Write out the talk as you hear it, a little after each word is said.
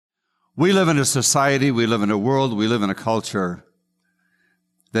We live in a society, we live in a world, we live in a culture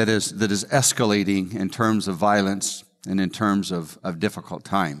that is escalating in terms of violence and in terms of difficult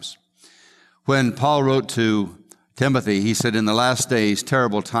times. When Paul wrote to Timothy, he said, in the last days,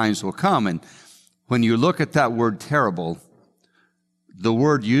 terrible times will come. And when you look at that word terrible, the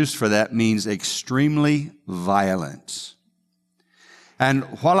word used for that means extremely violent. And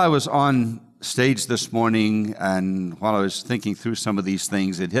while I was on stage this morning and while I was thinking through some of these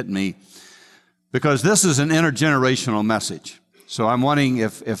things, it hit me because this is an intergenerational message. So I'm wondering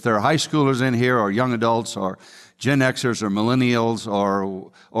if there are high schoolers in here or young adults or Gen Xers or millennials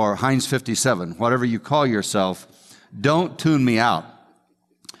or Heinz 57, whatever you call yourself, don't tune me out.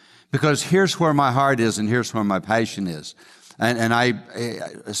 Because here's where my heart is and here's where my passion is. And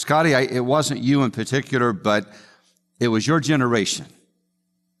Scotty, it wasn't you in particular, but it was your generation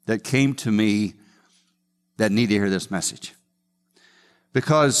that came to me that need to hear this message.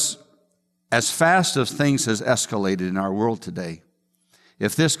 Because as fast as things has escalated in our world today,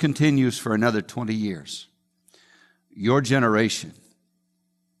 if this continues for another 20 years, your generation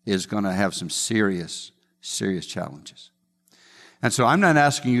is going to have some serious, serious challenges. And so I'm not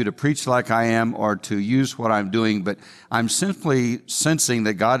asking you to preach like I am or to use what I'm doing, but I'm simply sensing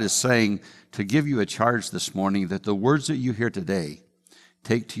that God is saying to give you a charge this morning that the words that you hear today,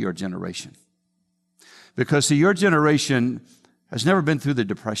 take to your generation. Because, see, your generation has never been through the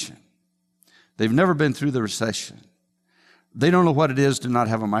Depression. They've never been through the recession. They don't know what it is to not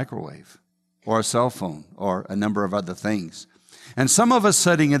have a microwave or a cell phone or a number of other things. And some of us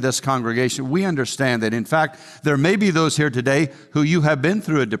sitting in this congregation, we understand that, in fact, there may be those here today who you have been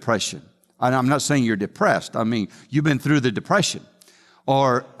through a depression. And I'm not saying you're depressed. I mean, you've been through the depression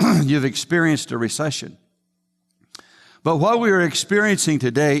or you've experienced a recession. But what we are experiencing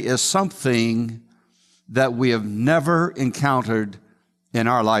today is something that we have never encountered in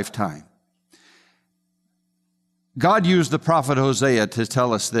our lifetime. God used the prophet Hosea to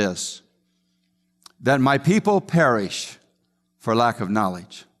tell us this, that my people perish for lack of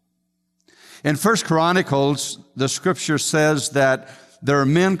knowledge. In 1 Chronicles, the scripture says that there are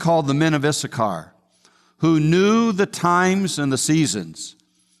men called the men of Issachar who knew the times and the seasons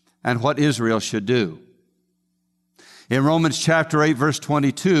and what Israel should do. In Romans chapter 8, verse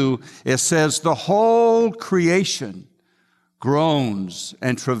 22, it says, the whole creation groans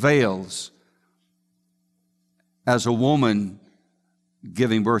and travails as a woman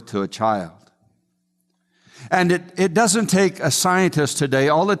giving birth to a child. And it doesn't take a scientist today.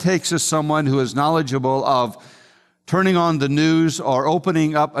 All it takes is someone who is knowledgeable of turning on the news or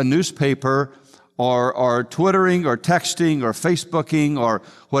opening up a newspaper or Twittering or texting or Facebooking or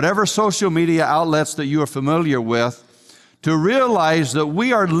whatever social media outlets that you are familiar with to realize that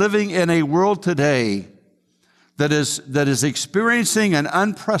we are living in a world today that is experiencing an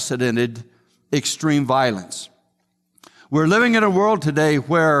unprecedented extreme violence. We're living in a world today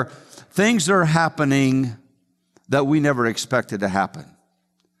where things are happening that we never expected to happen.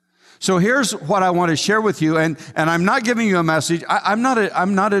 So here's what I want to share with you, and I'm not giving you a message. I'm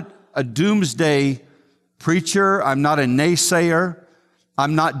not a doomsday preacher. I'm not a naysayer.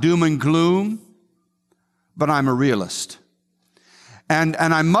 I'm not doom and gloom, but I'm a realist. And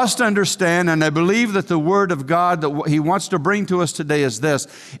I must understand, and I believe that the Word of God that He wants to bring to us today is this.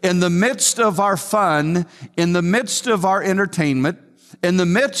 In the midst of our fun, in the midst of our entertainment, in the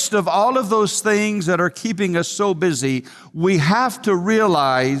midst of all of those things that are keeping us so busy, we have to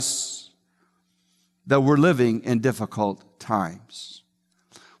realize that we're living in difficult times.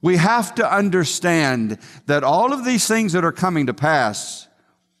 We have to understand that all of these things that are coming to pass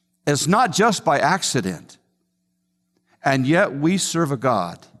is not just by accident. And yet we serve a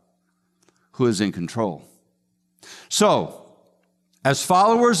God who is in control. So, as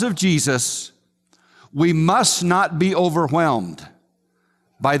followers of Jesus, we must not be overwhelmed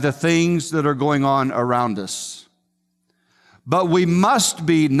by the things that are going on around us. But we must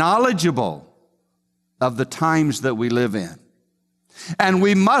be knowledgeable of the times that we live in. And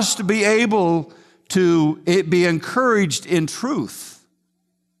we must be able to be encouraged in truth.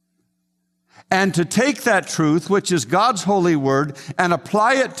 And to take that truth, which is God's holy word, and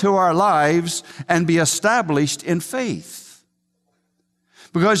apply it to our lives and be established in faith.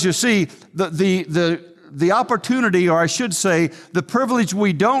 Because you see, the opportunity, or I should say, the privilege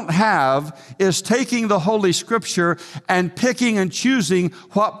we don't have is taking the Holy Scripture and picking and choosing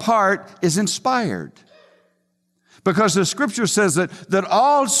what part is inspired. Because the Scripture says that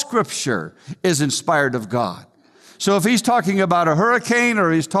all Scripture is inspired of God. So if he's talking about a hurricane,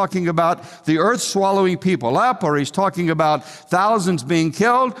 or he's talking about the earth swallowing people up, or he's talking about thousands being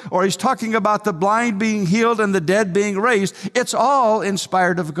killed, or he's talking about the blind being healed and the dead being raised, it's all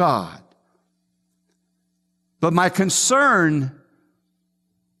inspired of God. But my concern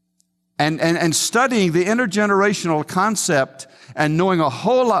and studying the intergenerational concept and knowing a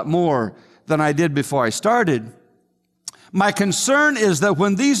whole lot more than I did before I started, my concern is that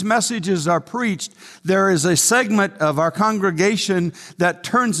when these messages are preached, there is a segment of our congregation that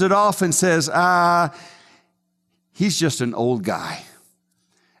turns it off and says, he's just an old guy.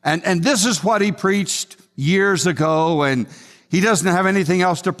 And this is what he preached years ago, and he doesn't have anything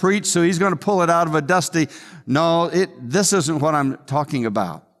else to preach, so he's going to pull it out of a dusty. No, this isn't what I'm talking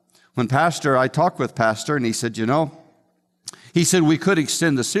about. When I talked with Pastor, and he said, he said, we could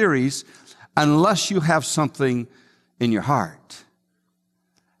extend the series unless you have something in your heart.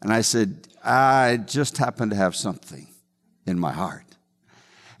 And I said, I just happen to have something in my heart.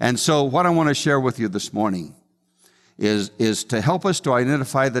 And so what I want to share with you this morning is to help us to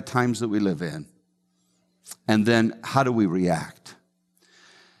identify the times that we live in. And then how do we react?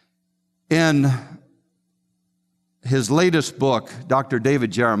 In his latest book, Dr.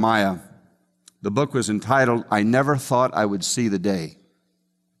 David Jeremiah, the book was entitled, I Never Thought I Would See the Day.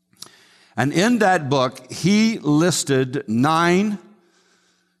 And in that book, he listed 9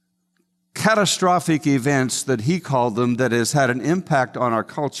 catastrophic events that he called them that has had an impact on our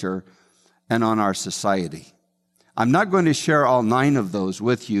culture and on our society. I'm not going to share all 9 of those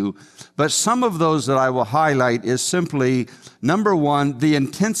with you, but some of those that I will highlight is simply, number 1, the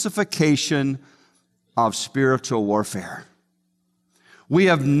intensification of spiritual warfare. We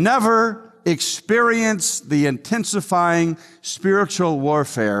have never experienced the intensifying spiritual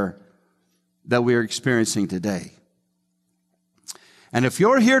warfare that we are experiencing today. And if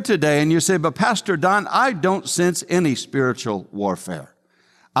you're here today and you say, but Pastor Don, I don't sense any spiritual warfare.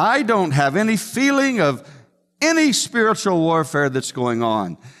 I don't have any feeling of any spiritual warfare that's going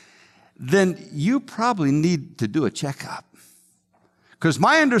on, then you probably need to do a checkup. Because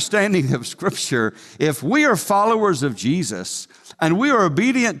my understanding of Scripture, if we are followers of Jesus and we are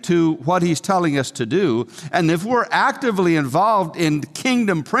obedient to what He's telling us to do, and if we're actively involved in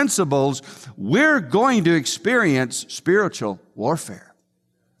kingdom principles, we're going to experience spiritual warfare.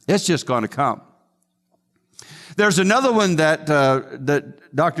 It's just going to come. There's another one that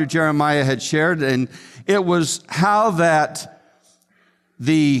Dr. Jeremiah had shared, and it was how that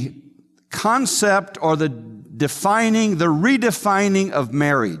the concept or the redefining of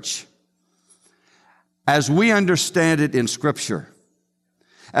marriage as we understand it in Scripture,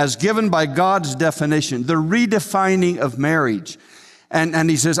 as given by God's definition, the redefining of marriage. And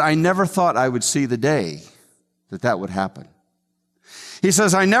he says, I never thought I would see the day that would happen. He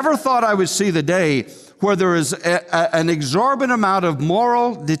says, I never thought I would see the day where there is an exorbitant amount of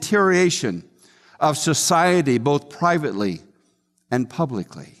moral deterioration of society, both privately and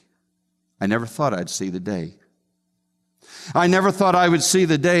publicly. I never thought I'd see the day. I never thought I would see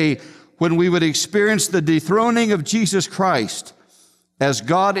the day when we would experience the dethroning of Jesus Christ as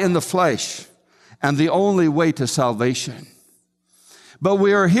God in the flesh and the only way to salvation. But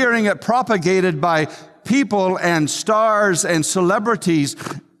we are hearing it propagated by people and stars and celebrities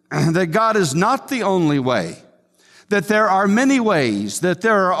that God is not the only way, that there are many ways, that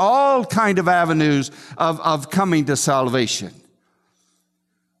there are all kind of avenues of coming to salvation.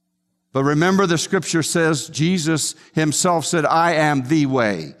 But remember, the Scripture says, Jesus Himself said, I am the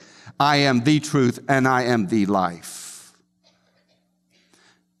way, I am the truth, and I am the life.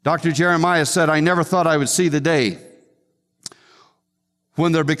 Dr. Jeremiah said, I never thought I would see the day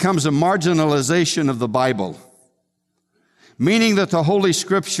when there becomes a marginalization of the Bible, meaning that the Holy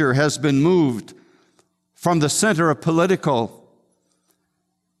Scripture has been moved from the center of political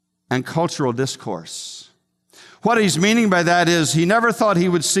and cultural discourse. What he's meaning by that is he never thought he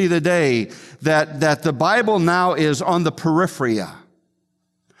would see the day that the Bible now is on the periphery,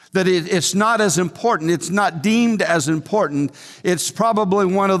 that it's not as important, it's not deemed as important. It's probably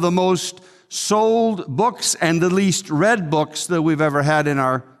one of the most sold books and the least read books that we've ever had in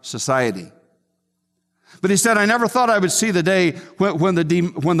our society. But he said, I never thought I would see the day when the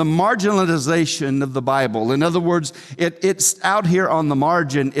marginalization of the Bible, in other words, it's out here on the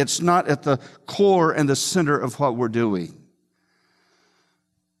margin. It's not at the core and the center of what we're doing.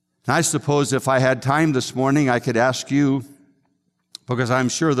 And I suppose if I had time this morning, I could ask you, because I'm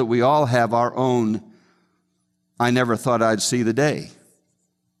sure that we all have our own, I never thought I'd see the day.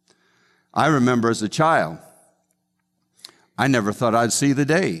 I remember as a child, I never thought I'd see the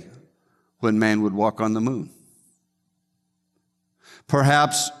day when man would walk on the moon.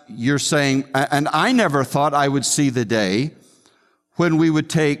 Perhaps you're saying, and I never thought I would see the day when we would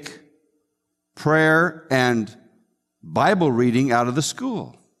take prayer and Bible reading out of the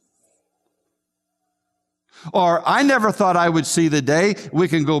school. Or, I never thought I would see the day. We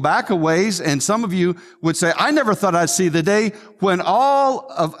can go back a ways, and some of you would say, I never thought I'd see the day when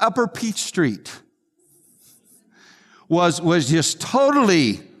all of Upper Peach Street was just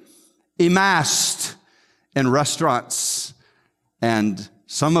totally amassed in restaurants. And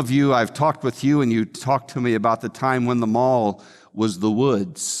some of you, I've talked with you, and you talked to me about the time when the mall was the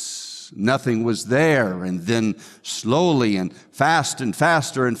woods. Nothing was there. And then slowly and fast and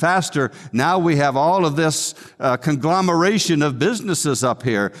faster and faster, now we have all of this conglomeration of businesses up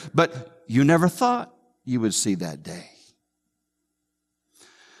here. But you never thought you would see that day.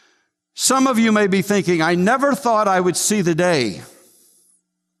 Some of you may be thinking, I never thought I would see the day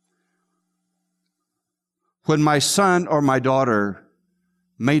when my son or my daughter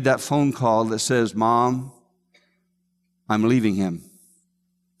made that phone call that says, Mom, I'm leaving him.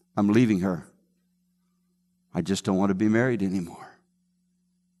 I'm leaving her. I just don't want to be married anymore.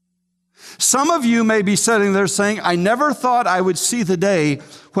 Some of you may be sitting there saying, I never thought I would see the day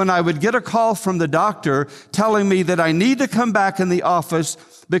when I would get a call from the doctor telling me that I need to come back in the office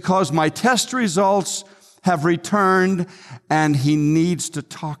because my test results have returned and he needs to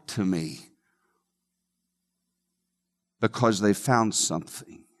talk to me because they found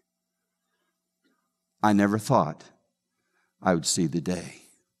something. I never thought I would see the day.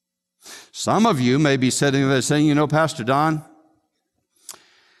 Some of you may be sitting there saying, you know, Pastor Don,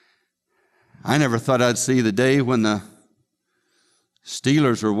 I never thought I'd see the day when the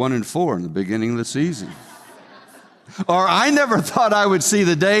Steelers were 1-4 in the beginning of the season. Or I never thought I would see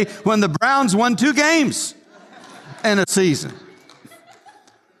the day when the Browns won 2 games in a season.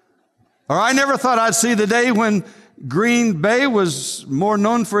 Or I never thought I'd see the day when Green Bay was more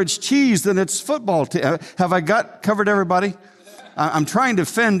known for its cheese than its football team. Have I covered everybody? I'm trying to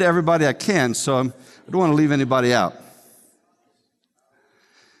offend everybody I can, so I don't want to leave anybody out.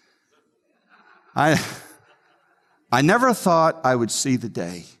 I never thought I would see the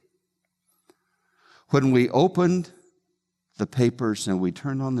day when we opened the papers and we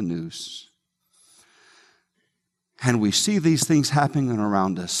turned on the news and we see these things happening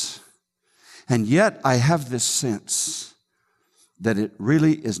around us. And yet I have this sense that it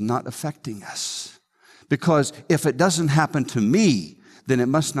really is not affecting us. Because if it doesn't happen to me, then it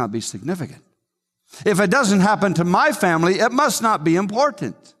must not be significant. If it doesn't happen to my family, it must not be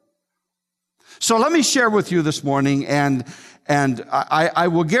important. So let me share with you this morning, and I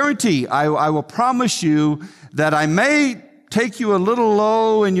will guarantee, I will promise you that I may take you a little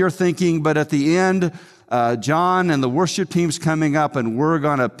low in your thinking, but at the end, John and the worship team's coming up, and we're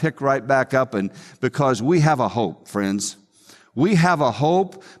going to pick right back up, and because we have a hope, friends. We have a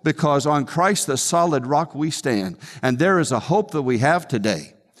hope because on Christ, the solid rock, we stand. And there is a hope that we have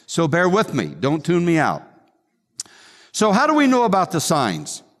today. So bear with me. Don't tune me out. So how do we know about the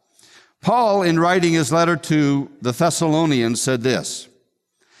signs? Paul, in writing his letter to the Thessalonians, said this,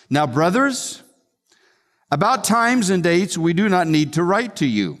 Now, brothers, about times and dates we do not need to write to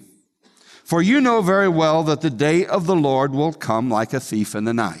you, for you know very well that the day of the Lord will come like a thief in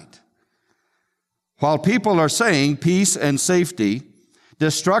the night. While people are saying peace and safety,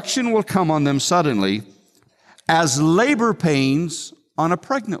 destruction will come on them suddenly as labor pains on a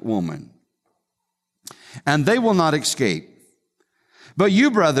pregnant woman, and they will not escape. But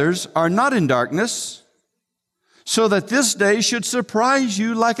you, brothers, are not in darkness, so that this day should surprise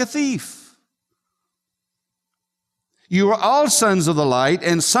you like a thief. You are all sons of the light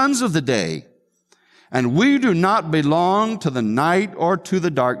and sons of the day, and we do not belong to the night or to the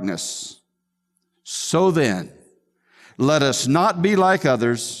darkness. So then, let us not be like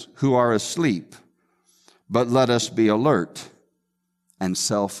others who are asleep, but let us be alert and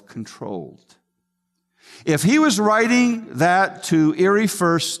self-controlled. If he was writing that to Erie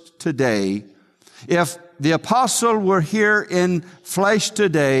First today, if the apostle were here in flesh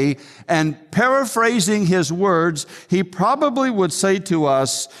today and paraphrasing his words, he probably would say to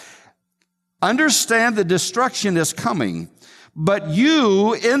us, understand that destruction is coming. But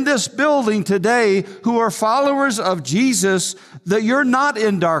you in this building today who are followers of Jesus, that you're not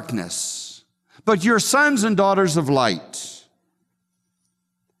in darkness, but you're sons and daughters of light.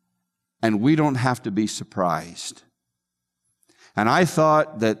 And we don't have to be surprised. And I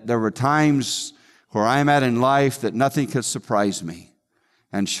thought that there were times where I'm at in life that nothing could surprise me.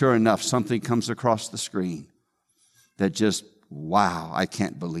 And sure enough, something comes across the screen that just, wow, I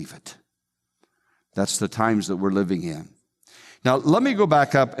can't believe it. That's the times that we're living in. Now, let me go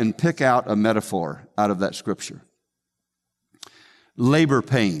back up and pick out a metaphor out of that scripture. Labor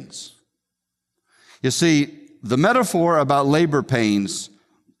pains. You see, the metaphor about labor pains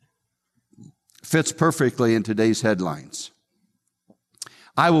fits perfectly in today's headlines.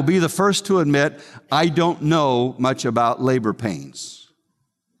 I will be the first to admit I don't know much about labor pains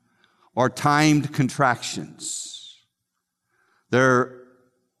or timed contractions. There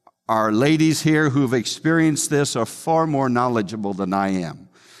are ladies here who've experienced this, are far more knowledgeable than I am.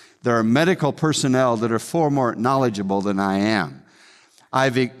 There are medical personnel that are far more knowledgeable than I am.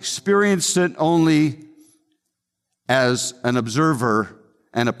 I've experienced it only as an observer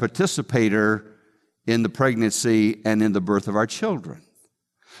and a participator in the pregnancy and in the birth of our children.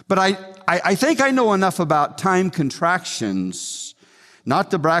 But I think I know enough about time contractions,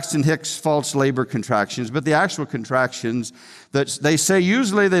 not the Braxton Hicks false labor contractions, but the actual contractions that they say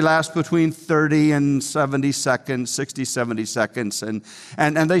usually they last between 30 and 70 seconds, 60, 70 seconds.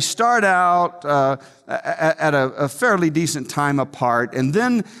 And they start out at a fairly decent time apart. And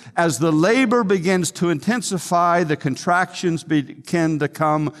then as the labor begins to intensify, the contractions begin to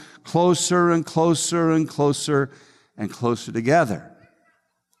come closer and closer and closer and closer together.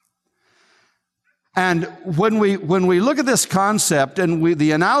 And when we look at this concept and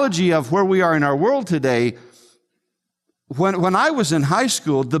the analogy of where we are in our world today, when I was in high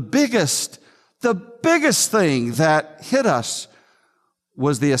school, the biggest thing that hit us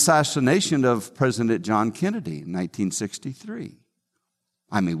was the assassination of President John Kennedy in 1963.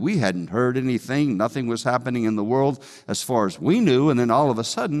 I mean, we hadn't heard anything. Nothing was happening in the world as far as we knew. And then all of a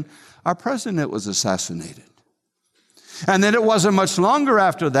sudden, our president was assassinated. And then it wasn't much longer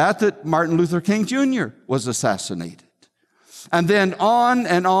after that Martin Luther King Jr. was assassinated. And then on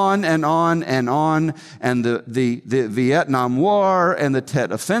and on and on and on, and the Vietnam War and the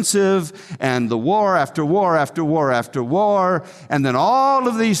Tet Offensive and the war after war after war after war, and then all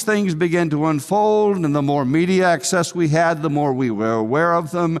of these things began to unfold, and the more media access we had, the more we were aware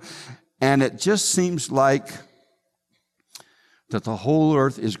of them, and it just seems like that the whole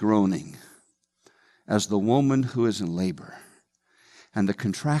earth is groaning as the woman who is in labor, and the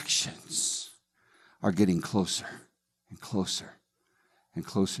contractions are getting closer and closer and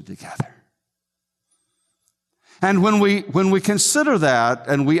closer together. And when we consider that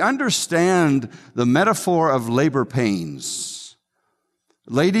and we understand the metaphor of labor pains,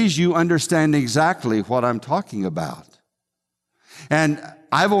 ladies, you understand exactly what I'm talking about. And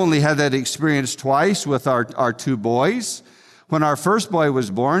I've only had that experience twice with our two boys. When our first boy was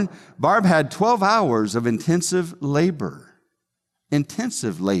born, Barb had 12 hours of intensive labor.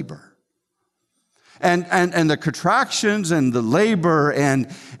 Intensive labor. And the contractions and the labor and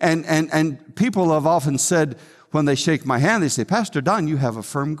people have often said, when they shake my hand, they say, Pastor Don, you have a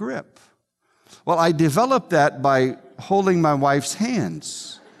firm grip. Well, I developed that by holding my wife's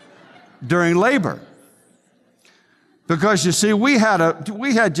hands during labor. Because you see, we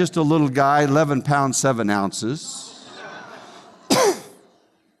had just a little guy, 11 pounds, 7 ounces.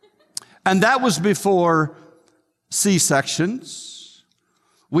 And that was before C-sections.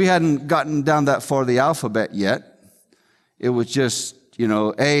 We hadn't gotten down that far the alphabet yet. It was just,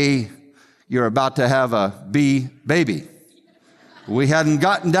 A, you're about to have a B baby. We hadn't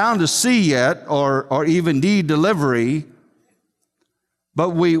gotten down to C yet, or even D, delivery. But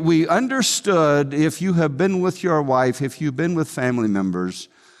we understood, if you have been with your wife, if you've been with family members,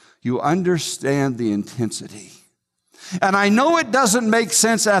 you understand the intensity. And I know it doesn't make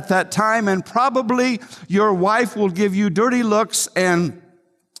sense at that time, and probably your wife will give you dirty looks and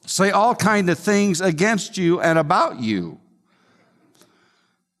say all kinds of things against you and about you.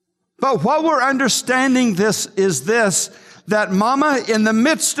 But what we're understanding is this, that mama, in the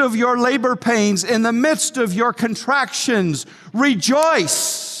midst of your labor pains, in the midst of your contractions,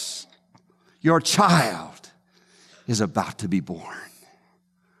 rejoice. Your child is about to be born.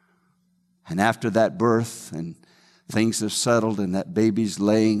 And after that birth and things have settled and that baby's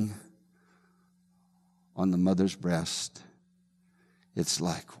laying on the mother's breast, it's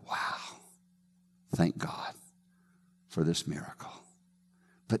like, wow, thank God for this miracle.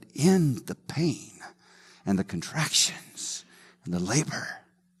 But in the pain and the contractions and the labor,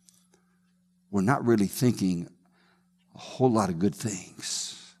 we're not really thinking a whole lot of good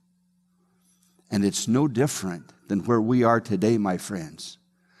things. And it's no different than where we are today, my friends.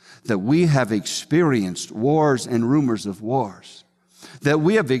 That we have experienced wars and rumors of wars. That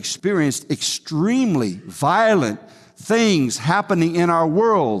we have experienced extremely violent things happening in our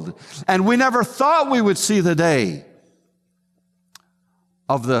world. And we never thought we would see the day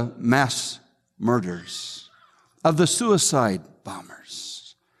of the mass murders, of the suicide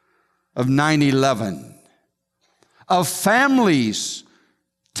bombers, of 9/11, of families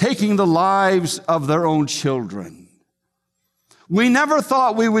taking the lives of their own children. We never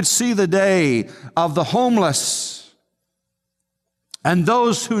thought we would see the day of the homeless and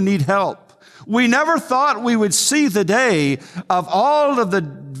those who need help. We never thought we would see the day of all of the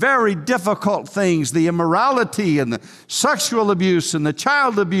very difficult things, the immorality and the sexual abuse and the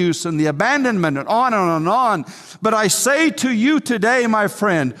child abuse and the abandonment and on and on and on. But I say to you today, my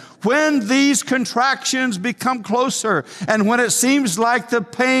friend, when these contractions become closer and when it seems like the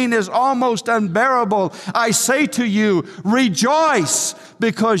pain is almost unbearable, I say to you, rejoice,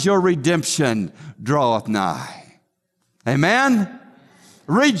 because your redemption draweth nigh. Amen?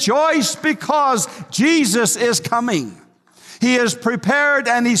 Rejoice because Jesus is coming. He is prepared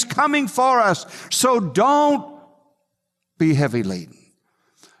and He's coming for us. So don't be heavy laden.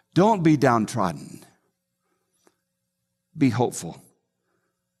 Don't be downtrodden. Be hopeful.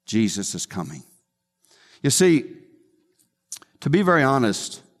 Jesus is coming. You see, to be very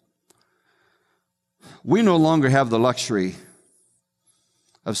honest, we no longer have the luxury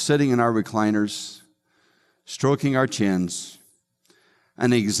of sitting in our recliners, stroking our chins,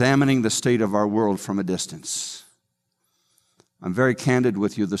 and examining the state of our world from a distance. I'm very candid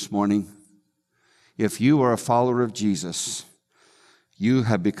with you this morning. If you are a follower of Jesus, you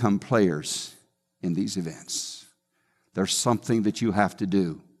have become players in these events. There's something that you have to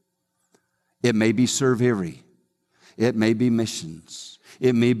do. It may be serve Erie. It may be missions.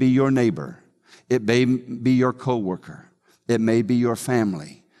 It may be your neighbor. It may be your coworker. It may be your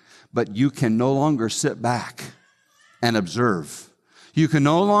family. But you can no longer sit back and observe. You can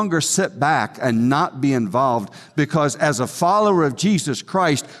no longer sit back and not be involved, because as a follower of Jesus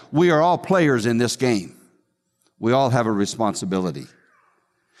Christ, we are all players in this game. We all have a responsibility.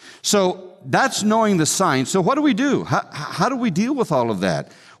 So that's knowing the signs. So what do we do? How do we deal with all of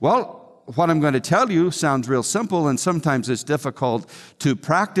that? Well, what I'm going to tell you sounds real simple, and sometimes it's difficult to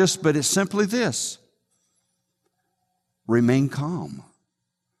practice, but it's simply this: remain calm.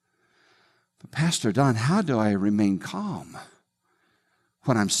 But Pastor Don, how do I remain calm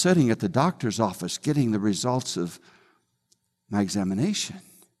when I'm sitting at the doctor's office getting the results of my examination?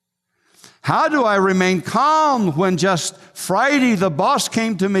 How do I remain calm when just Friday the boss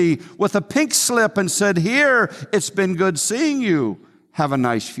came to me with a pink slip and said, "Here, it's been good seeing you. Have a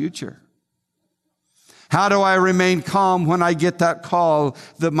nice future"? How do I remain calm when I get that call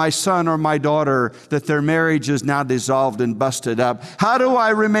that my son or my daughter, that their marriage is now dissolved and busted up? How do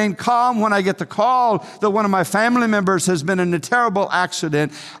I remain calm when I get the call that one of my family members has been in a terrible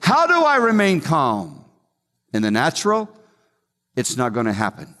accident? How do I remain calm? In the natural, it's not going to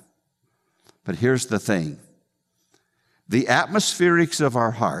happen. But here's the thing. The atmospherics of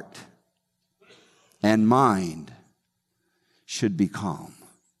our heart and mind should be calm.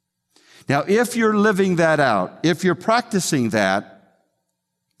 Now, if you're living that out, if you're practicing that,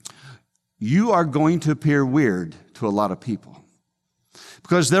 you are going to appear weird to a lot of people.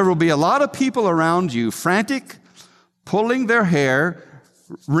 Because there will be a lot of people around you frantic, pulling their hair,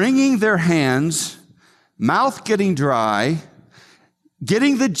 wringing their hands, mouth getting dry,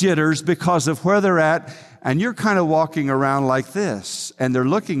 getting the jitters because of where they're at, and you're kind of walking around like this, and they're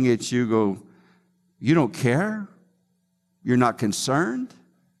looking at you, go, "You don't care? You're not concerned?"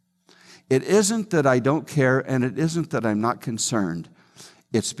 It isn't that I don't care, and it isn't that I'm not concerned.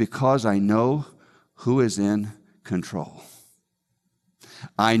 It's because I know who is in control.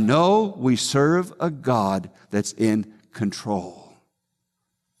 I know we serve a God that's in control.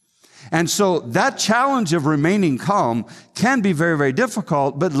 And so that challenge of remaining calm can be very, very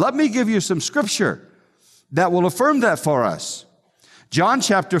difficult, but let me give you some scripture that will affirm that for us. John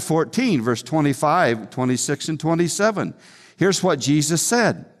chapter 14, verse 25, 26, and 27. Here's what Jesus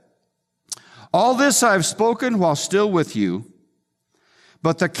said. "All this I have spoken while still with you,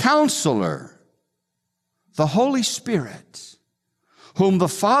 but the Counselor, the Holy Spirit, whom the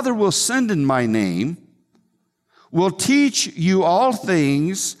Father will send in my name, will teach you all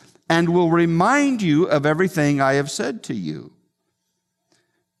things and will remind you of everything I have said to you.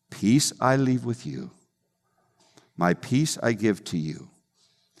 Peace I leave with you. My peace I give to you.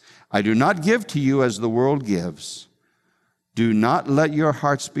 I do not give to you as the world gives. Do not let your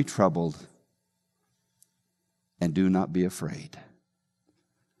hearts be troubled, and do not be afraid."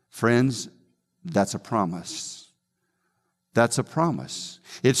 Friends, that's a promise. That's a promise.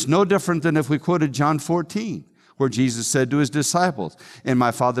 It's no different than if we quoted John 14, where Jesus said to his disciples, "In my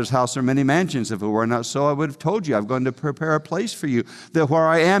Father's house are many mansions. If it were not so, I would have told you. I've gone to prepare a place for you, that where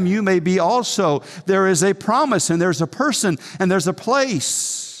I am, you may be also." There is a promise, and there's a person, and there's a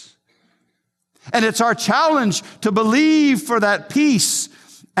place. And it's our challenge to believe for that peace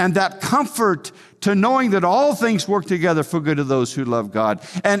and that comfort, to knowing that all things work together for good of those who love God.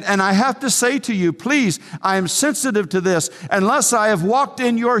 And I have to say to you, please, I am sensitive to this. Unless I have walked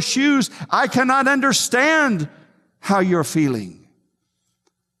in your shoes, I cannot understand how you're feeling.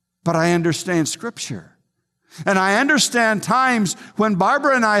 but I understand Scripture. And I understand times when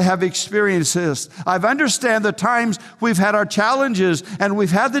Barbara and I have experienced this. I've understand the times we've had our challenges and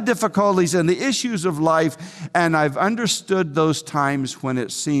we've had the difficulties and the issues of life. And I've understood those times when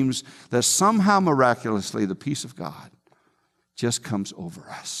it seems that somehow miraculously the peace of God just comes over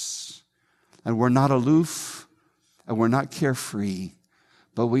us. And we're not aloof and we're not carefree,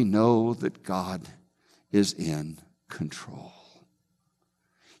 but we know that God is in control.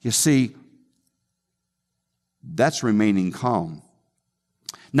 You see, that's remaining calm.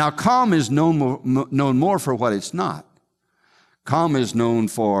 Now, calm is known more for what it's not. Calm is known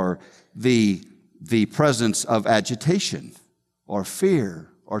for the presence of agitation or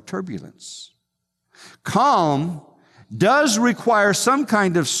fear or turbulence. Calm does require some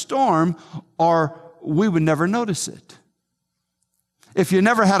kind of storm, or we would never notice it. If you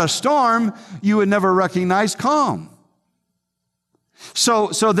never had a storm, you would never recognize calm. So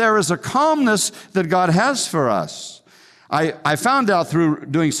there is a calmness that God has for us. I found out through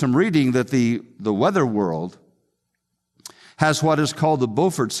doing some reading that the weather world has what is called the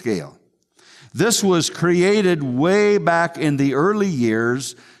Beaufort scale. This was created way back in the early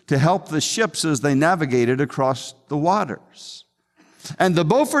years to help the ships as they navigated across the waters. And the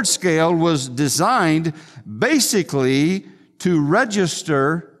Beaufort scale was designed basically to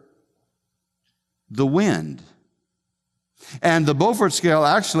register the wind. And the Beaufort scale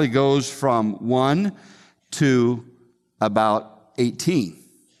actually goes from 1 to about 18.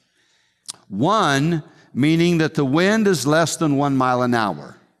 1 meaning that the wind is less than 1 mile an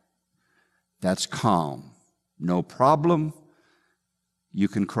hour. That's calm. No problem. You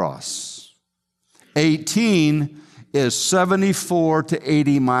can cross. 18 is 74 to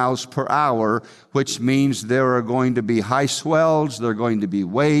 80 miles per hour, which means there are going to be high swells, there are going to be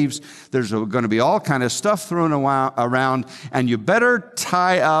waves, there's going to be all kind of stuff thrown around, and you better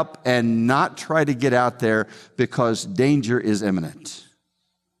tie up and not try to get out there because danger is imminent.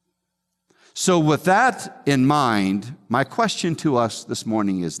 So with that in mind, my question to us this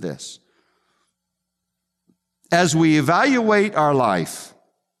morning is this. As we evaluate our life,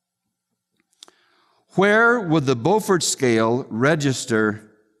 where would the Beaufort scale register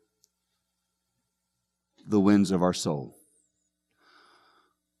the winds of our soul?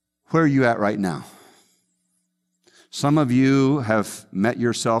 Where are you at right now? Some of you have met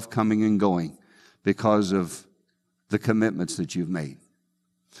yourself coming and going because of the commitments that you've made.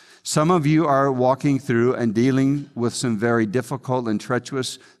 Some of you are walking through and dealing with some very difficult and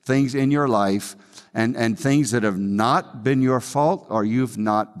treacherous things in your life, and things that have not been your fault or you've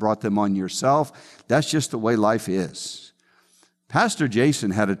not brought them on yourself. That's just the way life is. Pastor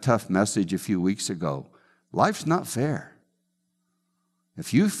Jason had a tough message a few weeks ago. Life's not fair.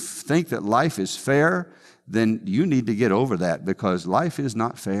 If you think that life is fair, then you need to get over that, because life is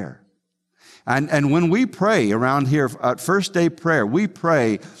not fair. And when we pray around here at First Day Prayer, we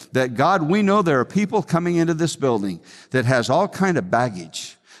pray that God, we know there are people coming into this building that has all kind of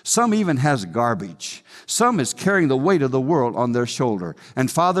baggage. Some even has garbage. Some is carrying the weight of the world on their shoulder.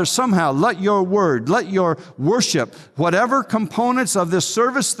 And Father, somehow let your word, let your worship, whatever components of this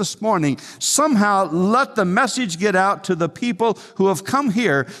service this morning, somehow let the message get out to the people who have come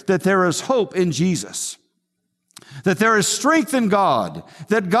here that there is hope in Jesus. That there is strength in God,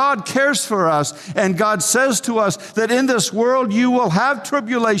 that God cares for us, and God says to us that in this world you will have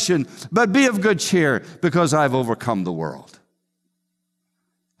tribulation, but be of good cheer, because I've overcome the world.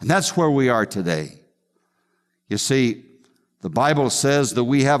 And that's where we are today. You see, the Bible says that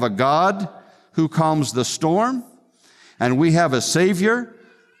we have a God who calms the storm, and we have a Savior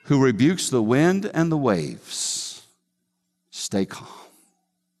who rebukes the wind and the waves. Stay calm.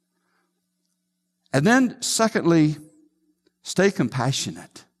 And then, secondly, stay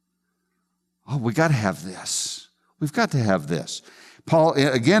compassionate. Oh, we got to have this. We've got to have this. Paul,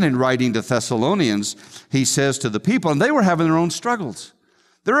 again, in writing to Thessalonians, he says to the people, and they were having their own struggles.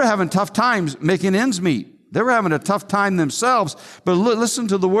 They were having tough times making ends meet. They were having a tough time themselves, but listen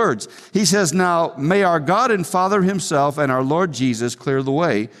to the words. He says, now, may our God and Father himself and our Lord Jesus clear the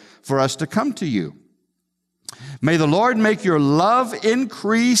way for us to come to you. May the Lord make your love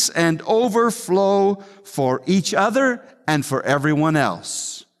increase and overflow for each other and for everyone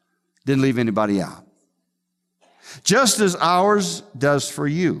else. Didn't leave anybody out. Just as ours does for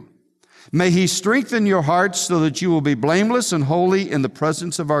you. May he strengthen your hearts so that you will be blameless and holy in the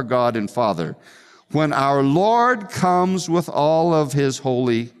presence of our God and Father when our Lord comes with all of his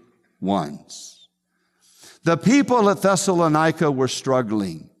holy ones. The people at Thessalonica were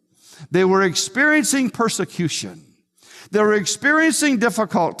struggling. They were experiencing persecution. They were experiencing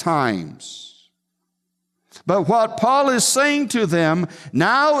difficult times. But what Paul is saying to them,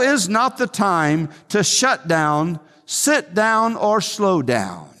 now is not the time to shut down, sit down, or slow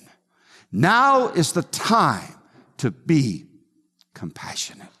down. Now is the time to be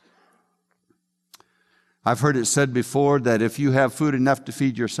compassionate. I've heard it said before that if you have food enough to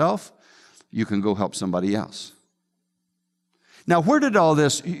feed yourself, you can go help somebody else. Now, where did all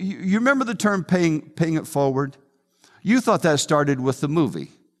this, you remember the term paying it forward? You thought that started with the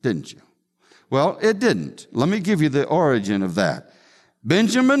movie, didn't you? Well, it didn't. Let me give you the origin of that.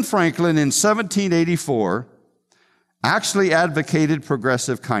 Benjamin Franklin in 1784 actually advocated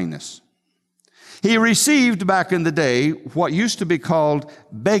progressive kindness. He received back in the day what used to be called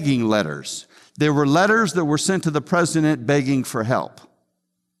begging letters. There were letters that were sent to the president begging for help.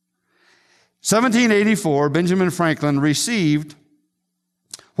 1784, Benjamin Franklin received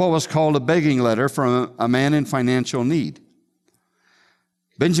what was called a begging letter from a man in financial need.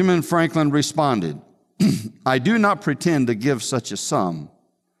 Benjamin Franklin responded, I do not pretend to give such a sum.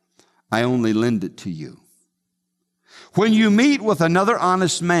 I only lend it to you. When you meet with another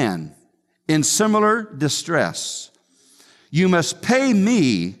honest man in similar distress, you must pay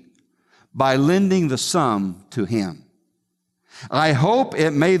me by lending the sum to him. I hope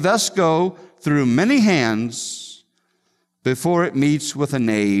it may thus go through many hands before it meets with a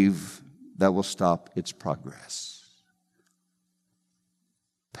knave that will stop its progress.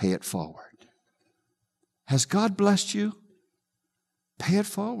 Pay it forward. Has God blessed you? Pay it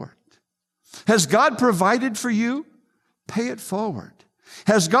forward. Has God provided for you? Pay it forward.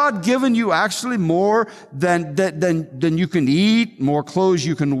 Has God given you actually more than you can eat, more clothes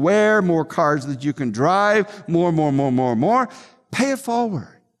you can wear, more cars that you can drive, more? Pay it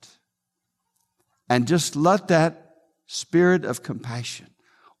forward. And just let that spirit of compassion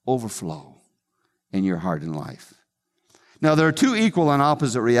overflow in your heart and life. Now, there are two equal and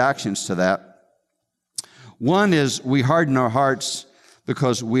opposite reactions to that. One is we harden our hearts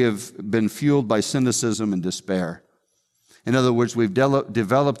because we have been fueled by cynicism and despair. In other words, we've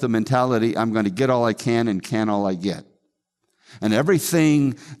developed the mentality, I'm going to get all I can and can all I get. And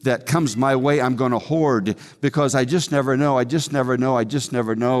everything that comes my way, I'm going to hoard because I just never know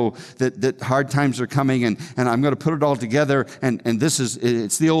that hard times are coming and I'm going to put it all together. And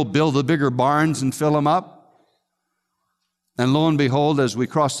it's the old build the bigger barns and fill them up. And lo and behold, as we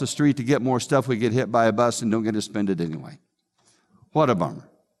cross the street to get more stuff, we get hit by a bus and don't get to spend it anyway. What a bummer.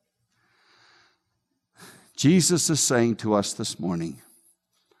 Jesus is saying to us this morning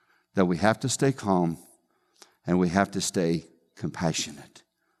that we have to stay calm and we have to stay compassionate.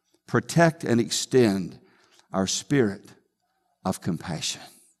 Protect and extend our spirit of compassion.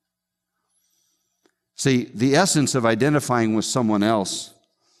 See, the essence of identifying with someone else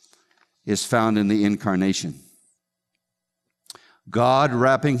is found in the incarnation. God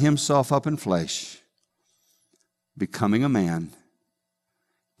wrapping himself up in flesh, becoming a man,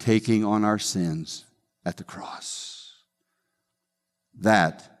 taking on our sins at the cross.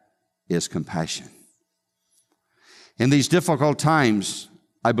 That is compassion. In these difficult times,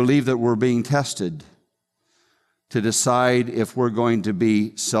 I believe that we're being tested to decide if we're going to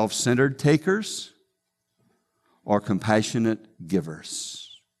be self-centered takers or compassionate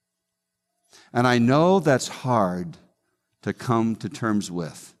givers. And I know that's hard to come to terms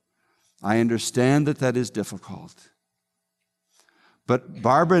with. I understand that is difficult. But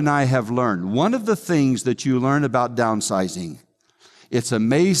Barbara and I have learned, one of the things that you learn about downsizing, it's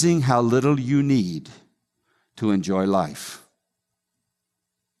amazing how little you need to enjoy life.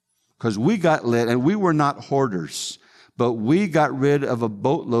 Because we got lit, and we were not hoarders, but we got rid of a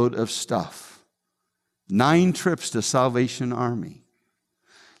boatload of stuff. 9 trips to Salvation Army.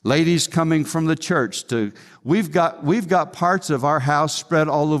 Ladies coming from the church we've got parts of our house spread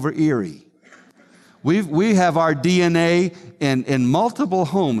all over Erie. We have our DNA in multiple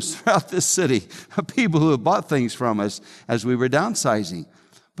homes throughout this city of people who have bought things from us as we were downsizing.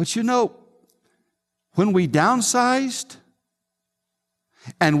 But you know, when we downsized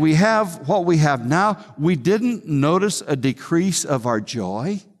and we have what we have now, we didn't notice a decrease of our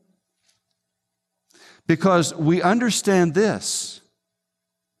joy because we understand this.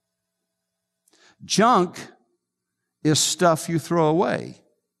 Junk is stuff you throw away.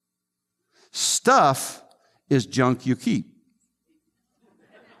 Stuff is junk you keep.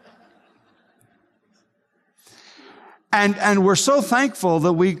 And we're so thankful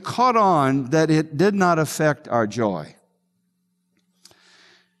that we caught on that it did not affect our joy.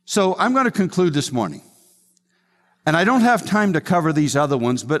 So I'm going to conclude this morning. And I don't have time to cover these other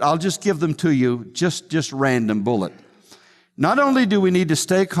ones, but I'll just give them to you, just random bullet. Not only do we need to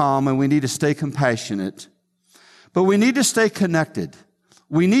stay calm and we need to stay compassionate, but we need to stay connected.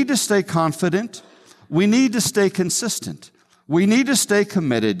 We need to stay confident. we need to stay consistent. We need to stay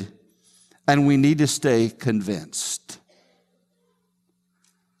committed, and we need to stay convinced.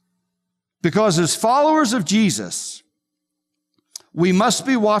 Because as followers of Jesus, we must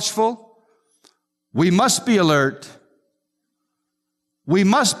be watchful, we must be alert, we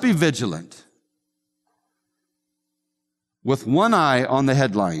must be vigilant, with one eye on the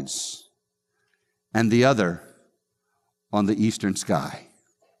headlines and the other on the eastern sky.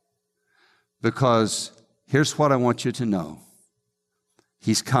 Because here's what I want you to know.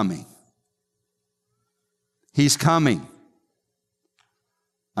 He's coming. He's coming.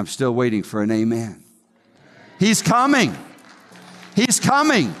 I'm still waiting for an amen. He's coming. He's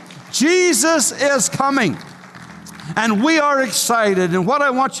coming. Jesus is coming. And we are excited. And what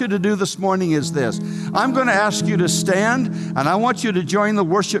I want you to do this morning is this. I'm going to ask you to stand, and I want you to join the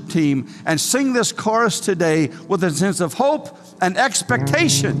worship team and sing this chorus today with a sense of hope and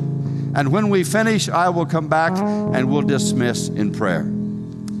expectation. And when we finish, I will come back and we'll dismiss in prayer.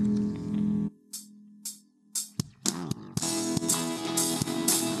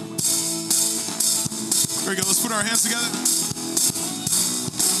 There we go. Let's put our hands together.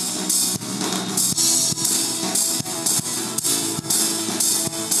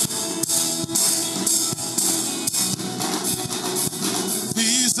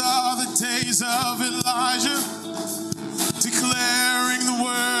 These are the days of Elijah, declaring the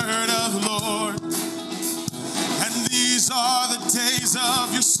word of the Lord. And these are the days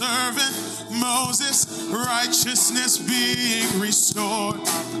of your servant Moses, righteousness being restored.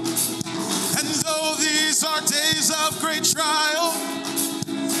 And though these are days of great trial,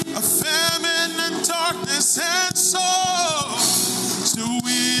 of famine and darkness and sorrow, still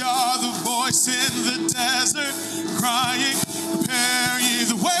we are the voice in the desert, crying, prepare ye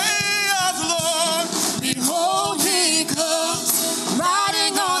the way of the Lord. Behold, he comes,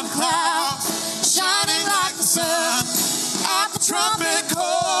 riding on clouds, shining like the sun. At the trumpet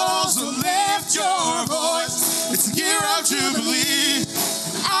calls, so lift your voice. It's the year of Jubilee.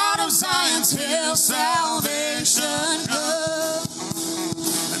 Out of Zion's hill, salvation comes.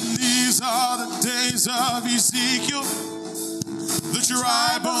 And these are the days of Ezekiel, the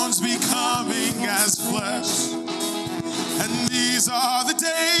dry bones becoming as flesh. And these are the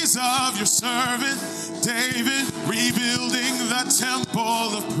days of your servant David, rebuilding the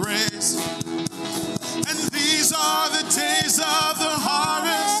temple of praise. And these are the days of the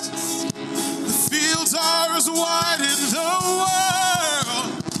harvest. The fields are as wide in the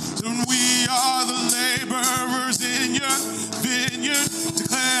world. And we are the laborers in your vineyard,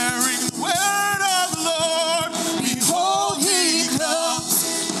 declaring the word of the Lord. Behold, he comes,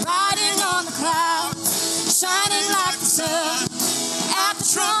 riding on the clouds, shining like the sun. At the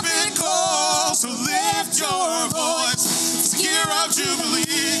trumpet call, so lift your voice. It's the year of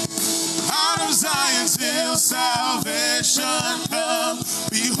Jubilee. Out of Zion's hill, salvation comes.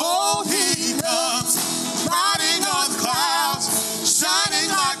 Behold, he comes, riding on the clouds, shining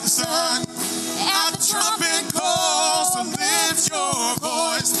like the sun. At the trumpet call, so lift your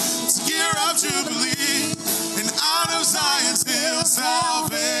voice. It's the year of Jubilee. And out of Zion's hill,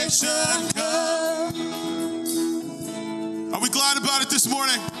 salvation comes. Are we glad about it this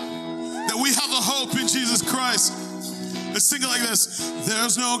morning? That we have a hope in Jesus Christ. Let's sing it like this.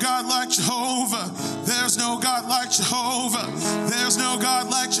 There's no God like Jehovah. There's no God like Jehovah. There's no God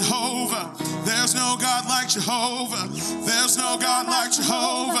like Jehovah. There's no God like Jehovah. There's no God like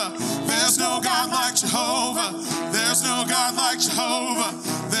Jehovah. There's no God like Jehovah. There's no God like Jehovah.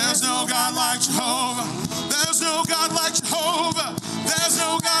 There's no God like Jehovah. There's no God like Jehovah. There's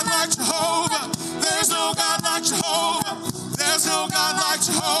no God like Jehovah. There's no God like Jehovah. There's no God like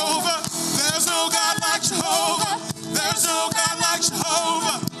Jehovah. There's no God like Jehovah. There's no God like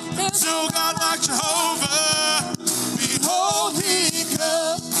Jehovah. There's no God like Jehovah. Behold, he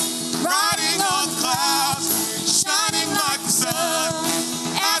comes, riding on the clouds, shining like the sun.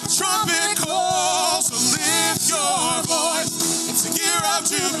 At the trumpet call, so lift your voice. It's the year of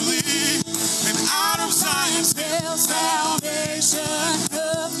Jubilee. And out of Zion's hill, salvation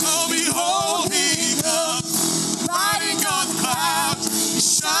comes. Oh, behold, he comes, riding on the clouds,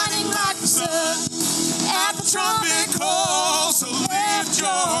 shining like the sun. At the trumpet call, so lift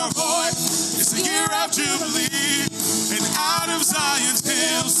your voice. It's the year of Jubilee. And out of Zion's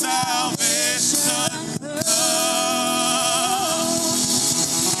hill, salvation comes.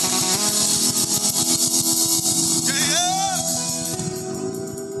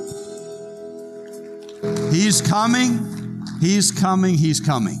 Yeah. He's coming. He's coming. He's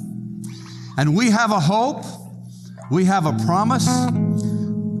coming. And we have a hope. We have a promise.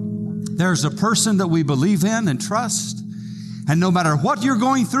 There's a person that we believe in and trust. And no matter what you're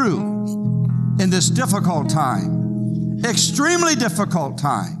going through, in this difficult time, extremely difficult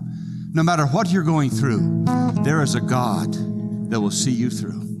time, no matter what you're going through, there is a God that will see you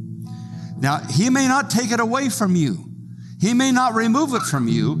through. Now, He may not take it away from you. He may not remove it from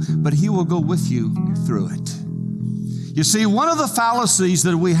you, but He will go with you through it. You see, one of the fallacies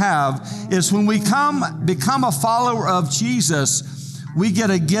that we have is when we become a follower of Jesus, we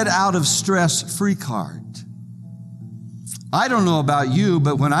get a get out of stress free card. I don't know about you,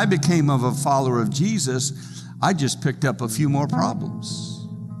 but when I became a follower of Jesus, I just picked up a few more problems.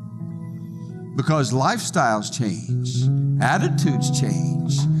 Because lifestyles change, attitudes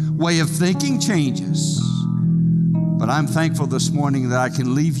change, way of thinking changes. But I'm thankful this morning that I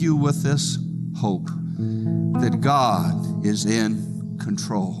can leave you with this hope that God is in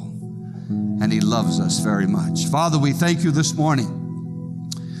control and He loves us very much. Father, we thank you this morning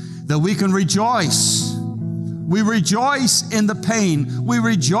that we can rejoice. We rejoice in the pain. We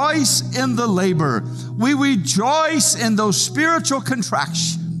rejoice in the labor. We rejoice in those spiritual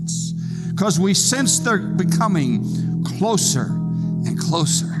contractions because we sense they're becoming closer and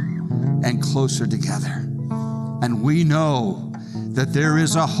closer and closer together. And we know that there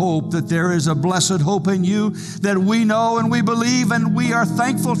is a hope, that there is a blessed hope in you, that we know and we believe, and we are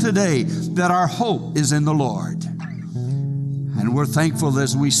thankful today that our hope is in the Lord. And we're thankful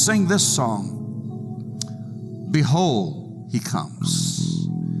as we sing this song, behold, He comes.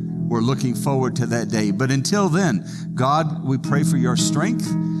 We're looking forward to that day. But until then, God, we pray for your strength,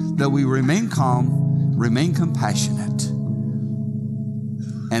 that we remain calm, remain compassionate,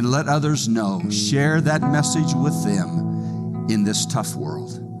 and let others know. Share that message with them in this tough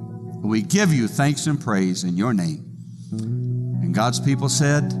world. We give you thanks and praise in your name. And God's people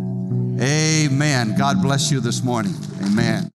said, amen. God bless you this morning. Amen.